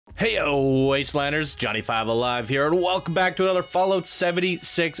Heyo, Wastelanders, Johnny5 Alive here, and welcome back to another Fallout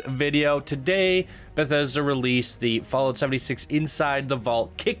 76 video. Today, Bethesda released the Fallout 76 Inside the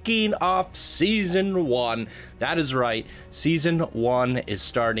Vault, kicking off Season 1. That is right, Season 1 is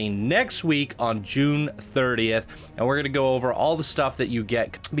starting next week on June 30th, and we're going to go over all the stuff that you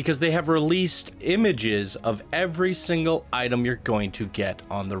get, because they have released images of every single item you're going to get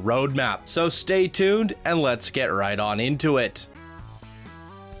on the roadmap. So stay tuned, and let's get right on into it.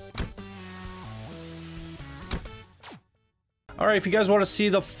 Alright, if you guys want to see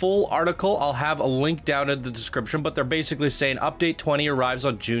the full article, I'll have a link down in the description, but they're basically saying Update 20 arrives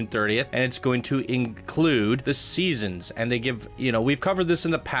on June 30th, and it's going to include the seasons. And they give, we've covered this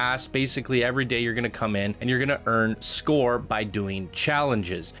in the past. Basically, every day you're going to come in and you're going to earn score by doing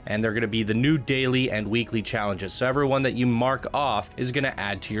challenges. And they're going to be the new daily and weekly challenges. So everyone that you mark off is going to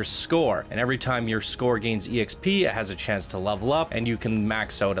add to your score. And every time your score gains EXP, it has a chance to level up, and you can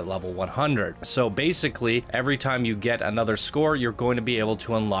max out at level 100. So basically, every time you get another score, you're going to be able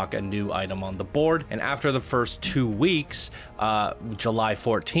to unlock a new item on the board. And after the first 2 weeks, July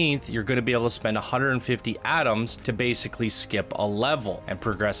 14th, you're going to be able to spend 150 atoms to basically skip a level and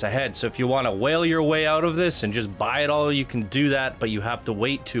progress ahead. So if you want to whale your way out of this and just buy it all, you can do that, but you have to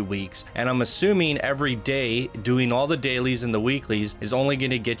wait 2 weeks. And I'm assuming every day doing all the dailies and the weeklies is only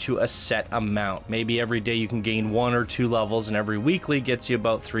going to get you a set amount. Maybe every day you can gain 1 or 2 levels, and every weekly gets you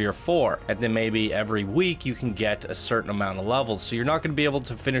about 3 or 4. And then maybe every week you can get a certain amount of levels. So you're not going to be able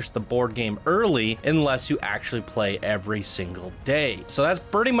to finish the board game early unless you actually play every single day. So that's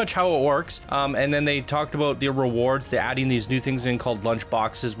pretty much how it works. And then they talked about the rewards. They're adding these new things in called lunch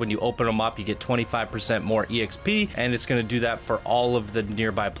boxes. When you open them up, you get 25% more EXP, and it's going to do that for all of the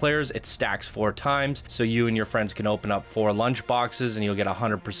nearby players. It stacks 4 times, so you and your friends can open up 4 lunch boxes, and you'll get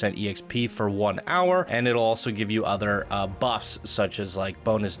 100% EXP for 1 hour. And it'll also give you other buffs, such as like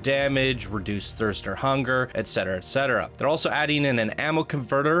bonus damage, reduced thirst or hunger, etc., etc. They're also adding in an ammo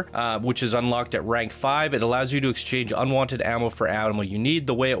converter, which is unlocked at rank 5. It allows you to exchange unwanted ammo for ammo you need.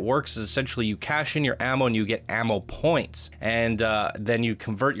 The way it works is essentially you cash in your ammo and you get ammo points, and then you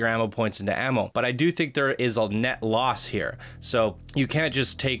convert your ammo points into ammo. But I do think there is a net loss here. So you can't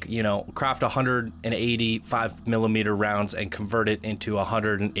just take, craft 180 5mm rounds and convert it into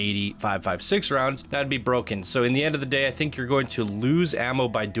 180 5.56 rounds. That'd be broken. So in the end of the day, I think you're going to lose ammo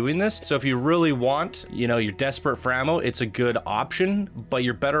by doing this. So if you really want, you're desperate for ammo, it's a good option, but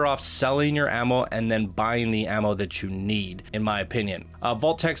you're better off selling your ammo and then buying the ammo that you need, in my opinion.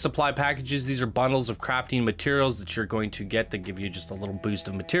 Vault-Tec supply packages, these are bundles of crafting materials that you're going to get that give you just a little boost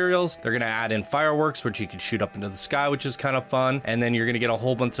of materials. They're going to add in fireworks, which you can shoot up into the sky, which is kind of fun. And then you're going to get a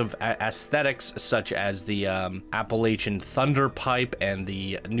whole bunch of aesthetics, such as the Appalachian Thunder Pipe and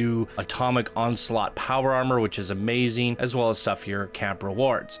the new Atomic Onslaught Power Armor, which is amazing, as well as stuff for your camp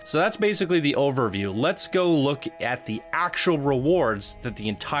rewards. So that's basically the overview. Let's go look at the actual rewards that the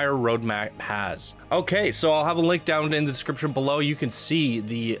entire roadmap has. Okay, so I'll have a link down in the description below. You can see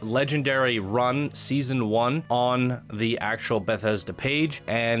the Legendary Run Season 1 on the actual Bethesda page,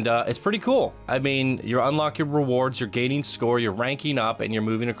 and it's pretty cool. I mean, you're unlocking rewards, you're gaining score, you're ranking up, and you're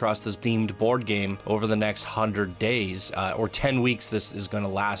moving across this themed board game over the next 100 days, or 10 weeks this is going to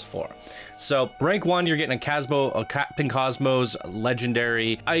last for. So rank 1, you're getting a Captain Cosmos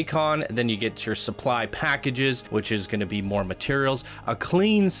Legendary Icon, then you get your supply packages, which is going to be more materials, a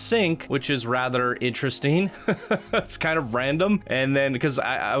clean sink, which is rather interesting. It's kind of random. And then because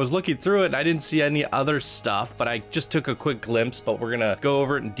I was looking through it and I didn't see any other stuff, but I just took a quick glimpse, but we're gonna go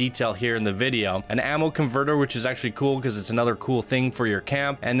over it in detail here in the video. An ammo converter, which is actually cool because it's another cool thing for your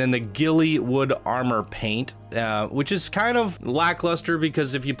camp. And then the Ghillie Wood Armor Paint, which is kind of lackluster,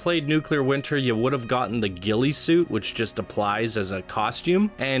 because if you played Nuclear Winter, you would have gotten the ghillie suit, which just applies as a costume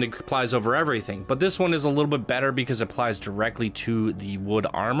and it applies over everything. But this one is a little bit better because it applies directly to the wood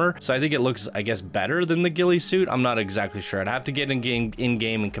armor. So I think it looks, I guess, better than the ghillie suit. I'm not exactly sure. I'd have to get in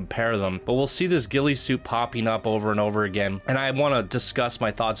game and compare them. But we'll see this ghillie suit popping up over and over again. And I want to discuss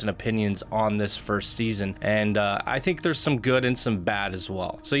my thoughts and opinions on this first season. And I think there's some good and some bad as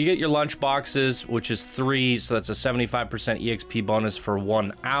well. So you get your lunch boxes, which is 3. So that's a 75% EXP bonus for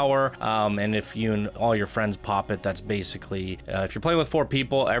 1 hour. And if you and all your friends pop it, that's basically, if you're playing with 4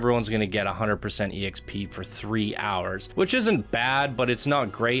 people, everyone's going to get 100% EXP for 3 hours, which isn't bad, but it's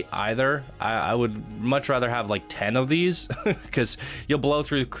not great either. I would much rather have like 10 of these because you'll blow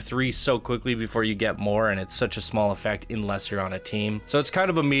through 3 so quickly before you get more, and it's such a small effect unless you're on a team. So it's kind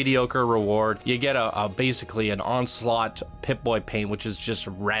of a mediocre reward. You get basically an Onslaught Pip-Boy paint, which is just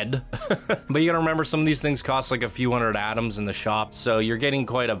red. But you gotta remember, some of these things costs like a few hundred atoms in the shop, so you're getting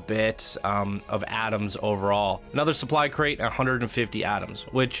quite a bit of atoms overall. Another supply crate, 150 atoms,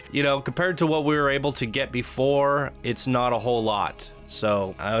 which, you know, compared to what we were able to get before, it's not a whole lot.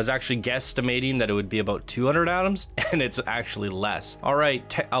 So I was actually guesstimating that it would be about 200 atoms, and it's actually less. All right,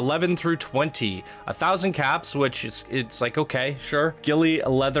 11 through 20, 1,000 caps, which is, it's like, okay, sure. Ghillie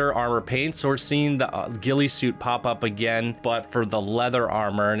leather armor paint. So we're seeing the ghillie suit pop up again, but for the leather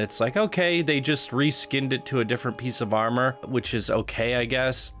armor, and it's like, okay, they just reskinned it to a different piece of armor, which is okay, I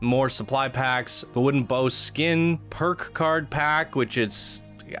guess. More supply packs, the wooden bow skin perk card pack, which is,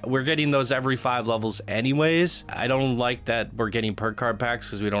 we're getting those every 5 levels anyways. I don't like that we're getting perk card packs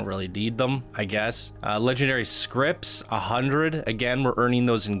because we don't really need them, I guess. Legendary scripts, 100. Again, we're earning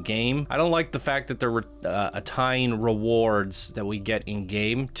those in game. I don't like the fact that they're tying rewards that we get in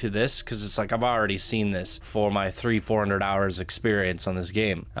game to this, because it's like, I've already seen this for my 300-400 hours experience on this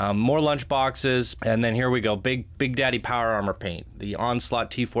game. More lunch boxes, and then here we go, Big Daddy Power Armor paint, the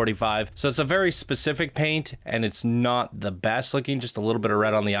Onslaught T45. So it's a very specific paint, and it's not the best looking, just a little bit of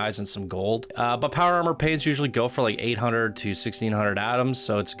red on the eyes and some gold. But power armor paints usually go for like 800 to 1600 atoms,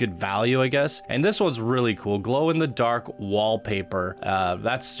 so it's good value, I guess. And this one's really cool, glow in the dark wallpaper.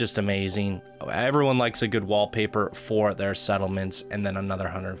 That's just amazing. Everyone likes a good wallpaper for their settlements, and then another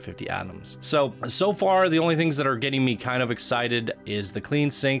 150 atoms. So far, the only things that are getting me kind of excited is the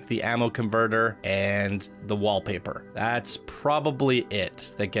clean sink, the ammo converter, and the wallpaper. That's probably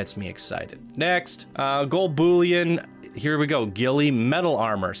it that gets me excited. Next, gold bullion. Here we go, ghillie metal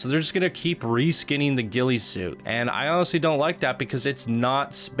armor. So they're just gonna keep reskinning the ghillie suit, and I honestly don't like that because it's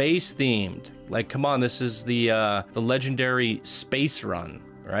not space themed. Like, come on, this is the legendary space run,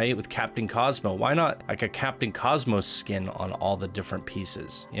 right, with Captain Cosmo. Why not like a Captain Cosmos skin on all the different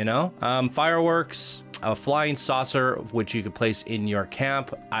pieces, you know? Fireworks, a flying saucer, which you could place in your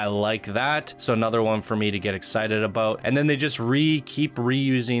camp. I like that. So another one for me to get excited about. And then they just keep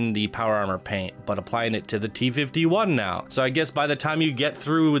reusing the power armor paint, but applying it to the T51 now. So I guess by the time you get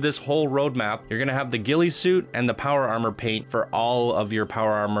through this whole roadmap, you're gonna have the ghillie suit and the power armor paint for all of your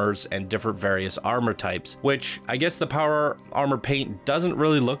power armors and different various armor types, which I guess the power armor paint doesn't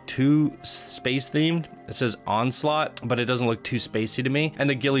really look too space themed. It says Onslaught, but it doesn't look too spacey to me. And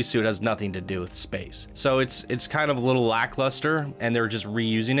the ghillie suit has nothing to do with space. So it's kind of a little lackluster, and they're just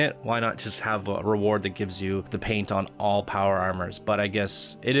reusing it. Why not just have a reward that gives you the paint on all power armors? But I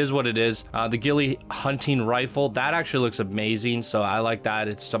guess it is what it is. The ghillie hunting rifle, that actually looks amazing. So I like that.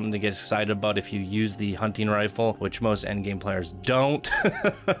 It's something to get excited about if you use the hunting rifle, which most endgame players don't.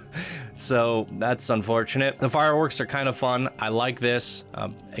 So that's unfortunate. The fireworks are kind of fun. I like this.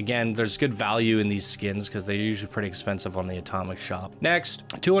 Again, there's good value in these skins because they're usually pretty expensive on the atomic shop. Next,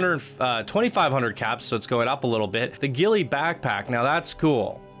 2,500 caps, so it's going up a little bit. The ghillie backpack, now that's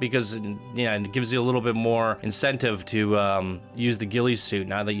cool, because it gives you a little bit more incentive to use the ghillie suit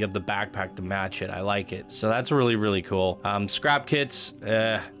now that you have the backpack to match it. I like it. So that's really, really cool. Scrap kits.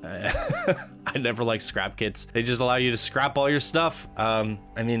 I never like scrap kits. They just allow you to scrap all your stuff.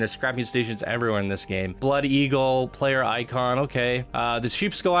 I mean, there's scrapping stations everywhere in this game. Blood Eagle, player icon, okay. The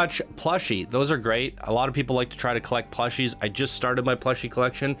Sheepsquatch plushie, those are great. A lot of people like to try to collect plushies. I just started my plushie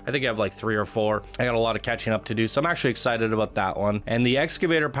collection. I think I have like 3 or 4. I got a lot of catching up to do, so I'm actually excited about that one. And the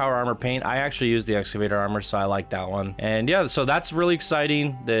excavator power armor paint, I actually use the excavator armor, so I like that one. And yeah, so that's really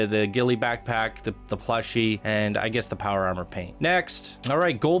exciting. The ghillie backpack, the plushie, and I guess the power armor paint. Next, all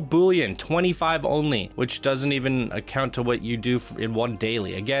right, gold bullion, 25 only, which doesn't even account to what you do in one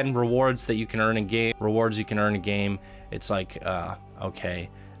daily. Again, rewards that you can earn in game, rewards you can earn in game. It's like, okay.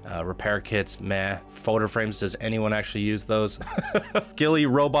 Repair kits, meh. Photo frames, does anyone actually use those? Ghillie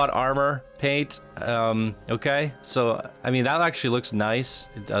robot armor paint, okay. So, I mean, that actually looks nice.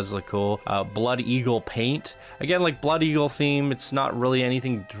 It does look cool. Blood Eagle paint. Again, like Blood Eagle theme, it's not really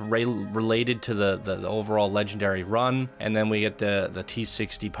anything related to the overall legendary run. And then we get the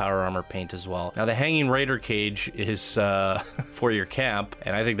T60 power armor paint as well. Now, the hanging raider cage is for your camp,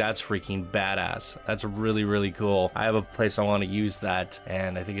 and I think that's freaking badass. That's really, really cool. I have a place I want to use that,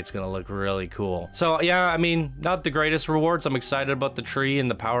 and I think it's gonna look really cool. So yeah, I mean, not the greatest rewards. I'm excited about the tree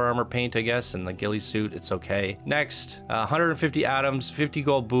and the power armor paint, I guess, and the ghillie suit. It's okay. Next, 150 atoms, 50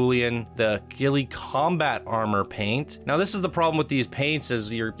 gold bullion, the ghillie combat armor paint. Now this is the problem with these paints,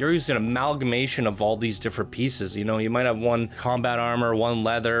 is you're using an amalgamation of all these different pieces. You know, you might have one combat armor, one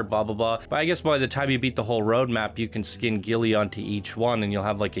leather, blah blah blah, but I guess by the time you beat the whole roadmap, you can skin ghillie onto each one, and you'll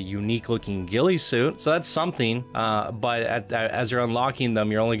have like a unique looking ghillie suit. So that's something, but as you're unlocking them,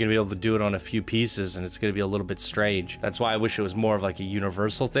 you're only going to be able to do it on a few pieces, and it's going to be a little bit strange. That's why I wish it was more of like a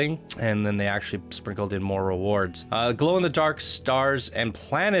universal thing. And and then they actually sprinkled in more rewards. Glow-in-the-dark stars and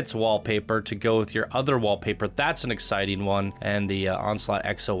planets wallpaper to go with your other wallpaper. That's an exciting one. And the Onslaught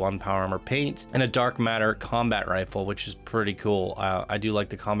X01 power armor paint, and a dark matter combat rifle, which is pretty cool. I do like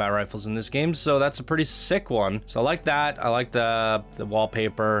the combat rifles in this game, so that's a pretty sick one. So I like that. I like the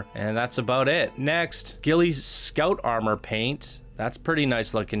wallpaper, and that's about it. Next, Ghillie Scout armor paint. That's pretty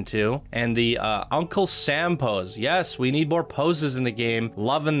nice looking too. And the Uncle Sam pose. Yes, we need more poses in the game.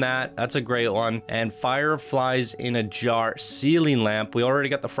 Loving that. That's a great one. And fireflies in a jar ceiling lamp. We already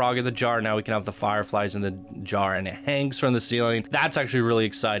got the frog in the jar. Now we can have the fireflies in the jar, and it hangs from the ceiling. That's actually really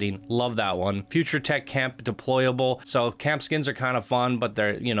exciting. Love that one. Future Tech Camp deployable. So camp skins are kind of fun, but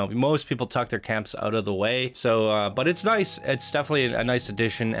they're, you know, most people tuck their camps out of the way. So, but it's nice. It's definitely a nice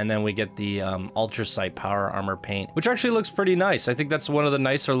addition. And then we get the Ultra Sight power armor paint, which actually looks pretty nice. I think that's one of the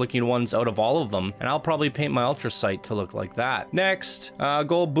nicer looking ones out of all of them, and I'll probably paint my Ultra Sight to look like that. Next,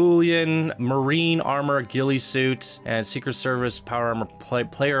 gold bullion, marine armor, ghillie suit, and Secret Service power armor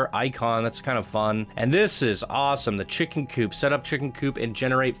player icon. That's kind of fun. And this is awesome. The chicken coop. Set up chicken coop and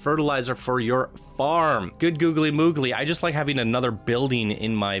generate fertilizer for your farm. Good googly moogly. I just like having another building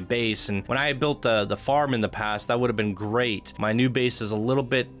in my base, and when I built the farm in the past, that would have been great. My new base is a little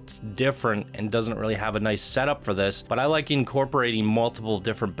bit different and doesn't really have a nice setup for this, but I like incorporating multiple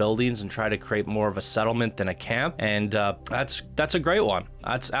different buildings and try to create more of a settlement than a camp, and that's a great one.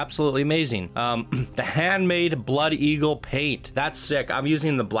 That's absolutely amazing. The handmade Blood Eagle paint. That's sick. I'm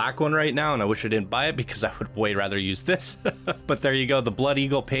using the black one right now, and I wish I didn't buy it because I would way rather use this. But there you go, the Blood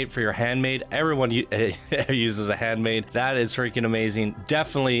Eagle paint for your handmade. Everyone uses a handmade. That is freaking amazing.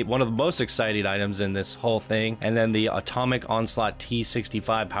 Definitely one of the most exciting items in this whole thing. And then the Atomic Onslaught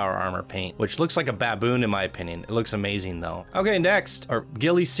T65 power armor paint, which looks like a baboon in my opinion. It looks amazing though. Okay, next, our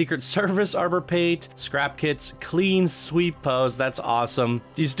Ghillie Secret Service armor paint, scrap kits, clean sweep pose. That's awesome.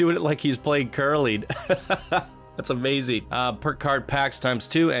 He's doing it like he's playing curling. That's amazing. Per card packs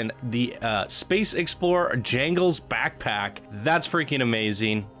 ×2, and the Space Explorer Jangles backpack. That's freaking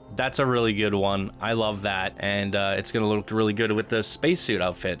amazing. That's a really good one. I love that, and it's gonna look really good with the spacesuit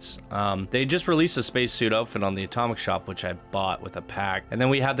outfits. They just released a spacesuit outfit on the Atomic Shop, which I bought with a pack. And then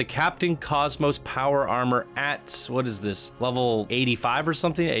we have the Captain Cosmos power armor at, what is this, level 85 or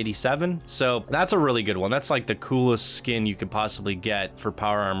something, 87? So that's a really good one. That's like the coolest skin you could possibly get for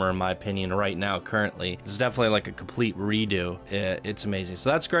power armor, in my opinion, right now, currently. It's definitely like a complete redo. It's amazing.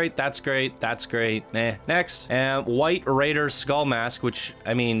 So that's great, that's great, that's great. Next, White Raider skull mask, which,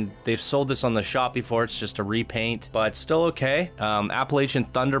 I mean, they've sold this on the shop before. It's just a repaint, but still okay. Appalachian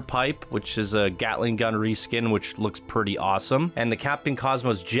Thunder Pipe, which is a Gatling gun reskin, which looks pretty awesome. And the Captain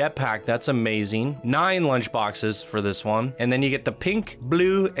Cosmos jetpack. That's amazing. 9 lunch boxes for this one. And then you get the pink,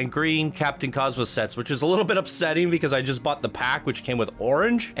 blue, and green Captain Cosmos sets, which is a little bit upsetting because I just bought the pack, which came with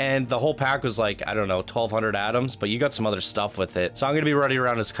orange, and the whole pack was like, I don't know, 1,200 atoms, but you got some other stuff with it. So I'm going to be running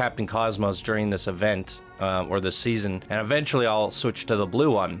around as Captain Cosmos during this event. Or this season, and eventually I'll switch to the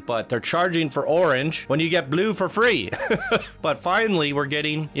blue one, but they're charging for orange when you get blue for free. But finally we're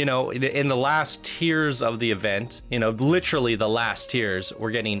getting, you know, in the last tiers of the event, you know, literally the last tiers,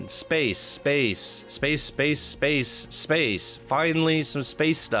 we're getting space. Finally some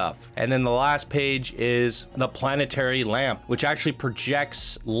space stuff. And then the last page is the planetary lamp, which actually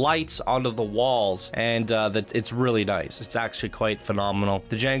projects lights onto the walls, and it's really nice. It's actually quite phenomenal.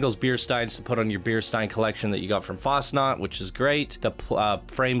 The Jangles beer steins to put on your beer stein collection that you got from Fosnot, which is great. The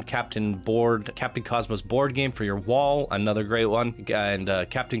framed Captain Cosmos board game for your wall, another great one. And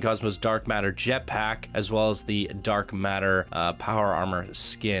Captain Cosmos Dark Matter jetpack, as well as the Dark Matter power armor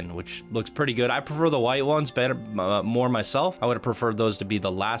skin, which looks pretty good. I prefer the white ones better, more myself. I would have preferred those to be the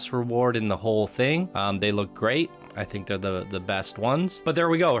last reward in the whole thing. They look great. I think they're the best ones. But there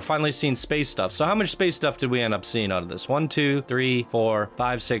we go. We're finally seeing space stuff. So how much space stuff did we end up seeing out of this? 1, 2, 3, 4,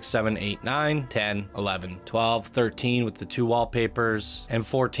 5, 6, 7, 8, 9, 10, 11, 12, 13 with the 2 wallpapers, and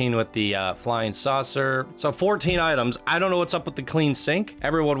 14 with the flying saucer. So 14 items. I don't know what's up with the clean sink.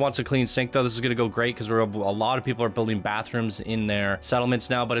 Everyone wants a clean sink though. This is gonna go great because a lot of people are building bathrooms in their settlements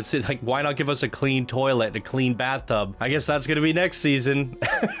now, but it's like, why not give us a clean toilet, a clean bathtub? I guess that's gonna be next season.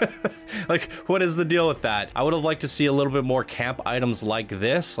 Like, what is the deal with that? I would have liked to see a little bit more camp items like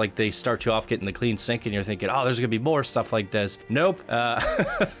this. Like, they start you off getting the clean sink and you're thinking, oh, there's gonna be more stuff like this. Nope.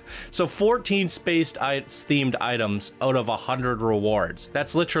 So 14 space-themed items out of 100 rewards.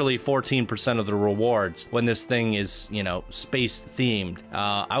 That's literally 14% of the rewards when this thing is, you know, space-themed.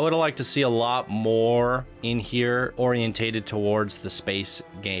 I would have liked to see a lot more in here orientated towards the space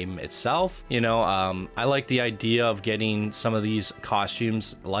game itself. You know, I like the idea of getting some of these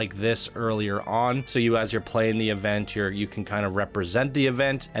costumes like this earlier on, so you, as you're playing the event, you can kind of represent the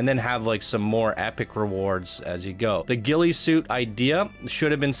event and then have like some more epic rewards as you go. The ghillie suit idea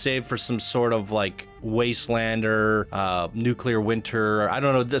should have been saved for some sort of like Wastelander, nuclear winter, I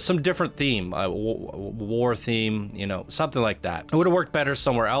don't know, some different theme, war theme, you know, something like that. It would have worked better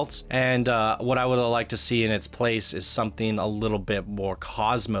somewhere else. And what I would have liked to see in its place is something a little bit more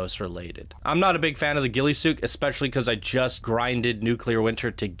Cosmos related. I'm not a big fan of the ghillie suit, especially because I just grinded nuclear winter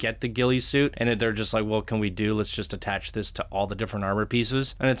to get the ghillie suit, and they're just like, well, can we do, let's just attach this to all the different armor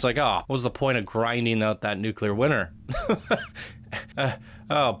pieces. And it's like, oh, what was the point of grinding out that nuclear winter?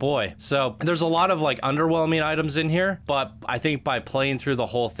 Oh boy. So there's a lot of like underwhelming items in here, but I think by playing through the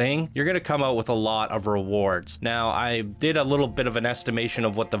whole thing, you're going to come out with a lot of rewards. Now, I did a little bit of an estimation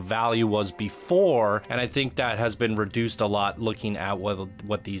of what the value was before, and I think that has been reduced a lot looking at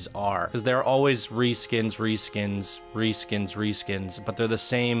what these are, because they're always reskins, but they're the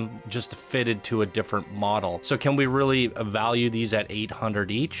same, just fitted to a different model. So can we really value these at 800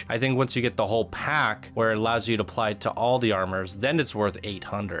 each? I think once you get the whole pack where it allows you to apply it to all the armors, then it's worth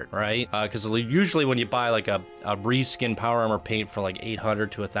 800, right? Because usually when you buy like a reskin power armor paint for like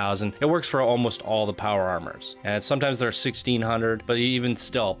 800 to 1,000, it works for almost all the power armors. And sometimes they're 1,600, but even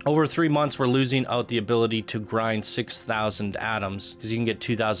still, over 3 months, we're losing out the ability to grind 6,000 atoms because you can get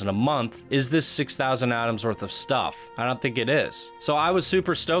 2,000 a month. Is this 6,000 atoms worth of stuff? I don't think it is. So I was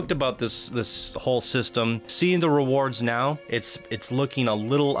super stoked about this whole system. Seeing the rewards now, it's looking a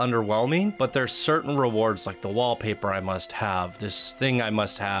little underwhelming, but there's certain rewards like the wallpaper I must have, this thing I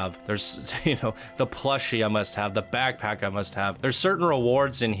must have, there's, you know, the plushie I must have, the backpack I must have. There's certain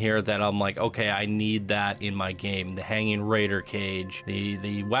rewards in here that I'm like, okay, I need that in my game. The hanging raider cage,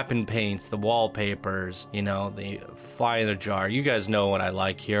 the weapon paints, the wallpapers, you know, the fly in the jar. You guys know what I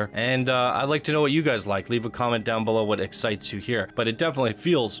like here, and I'd like to know what you guys like. Leave a comment down below what excites you here, but it definitely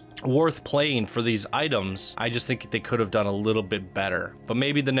feels worth playing for these items. I just think they could have done a little bit better, but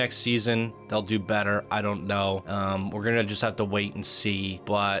maybe the next season they'll do better. I don't know. We're gonna just have to wait and see,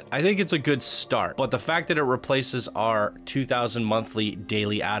 but I think it's a good start. But the fact that it replaces our 2,000 monthly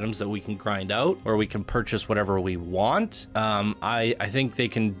daily atoms that we can grind out, or we can purchase whatever we want, I think they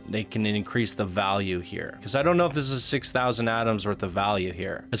can increase the value here, because I don't know if this is 6,000 atoms worth of value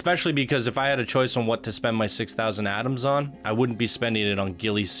here, especially because if I had a choice on what to spend my 6,000 atoms on, I wouldn't be spending it on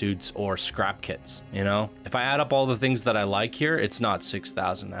ghillie suits or scrap kits. You know, if I add up all the things that I like here, it's not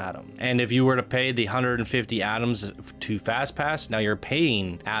 6,000 atoms. And if you were to pay the 150 atoms to fast pass, now you're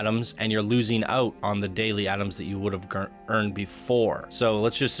paying atoms and you're losing out on the daily atoms that you would have earned before. So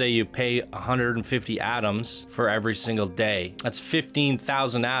let's just say you pay 150 atoms for every single day. That's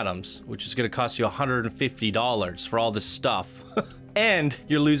 15,000 atoms, which is going to cost you $150 for all this stuff. And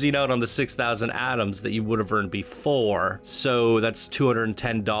you're losing out on the 6,000 atoms that you would have earned before. So that's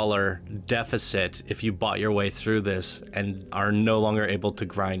 $210 deficit if you bought your way through this and are no longer able to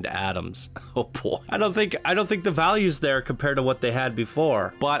grind atoms. Oh boy. I don't think the value's there compared to what they had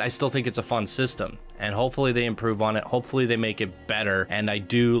before, but I still think it's a fun system. And hopefully they improve on it. Hopefully they make it better. And I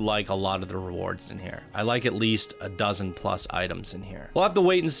do like a lot of the rewards in here. I like at least a dozen plus items in here. We'll have to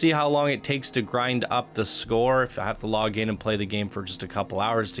wait and see how long it takes to grind up the score. If I have to log in and play the game for just a couple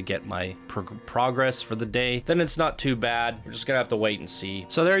hours to get my progress for the day, then it's not too bad. We're just gonna have to wait and see.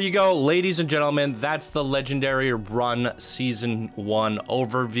 So there you go, ladies and gentlemen. That's the Legendary Run Season 1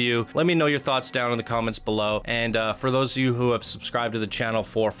 overview. Let me know your thoughts down in the comments below. And for those of you who have subscribed to the channel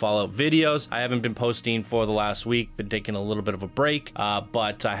for Fallout videos, I haven't been posting for the last week, been taking a little bit of a break,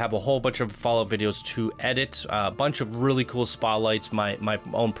 but I have a whole bunch of Fallout videos to edit, a bunch of really cool spotlights, my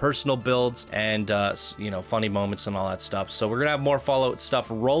own personal builds, and you know, funny moments and all that stuff. So we're gonna have more Fallout stuff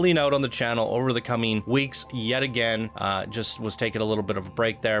rolling out on the channel over the coming weeks yet again. Just was taking a little bit of a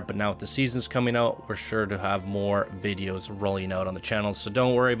break there, but now with the seasons coming out, we're sure to have more videos rolling out on the channel, so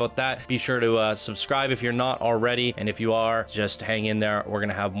don't worry about that. Be sure to subscribe if you're not already, and if you are, just hang in there. We're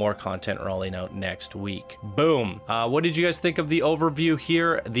gonna have more content rolling out next week. Boom. What did you guys think of the overview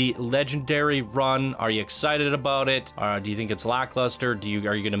here? The Legendary Run. Are you excited about it? Do you think it's lackluster?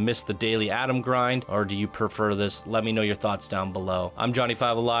 Are you gonna miss the daily atom grind, or do you prefer this? Let me know your thoughts down below. I'm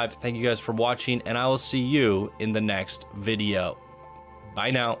Johnny5 Alive. Thank you guys for watching, and I will see you in the next video.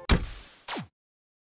 Bye now.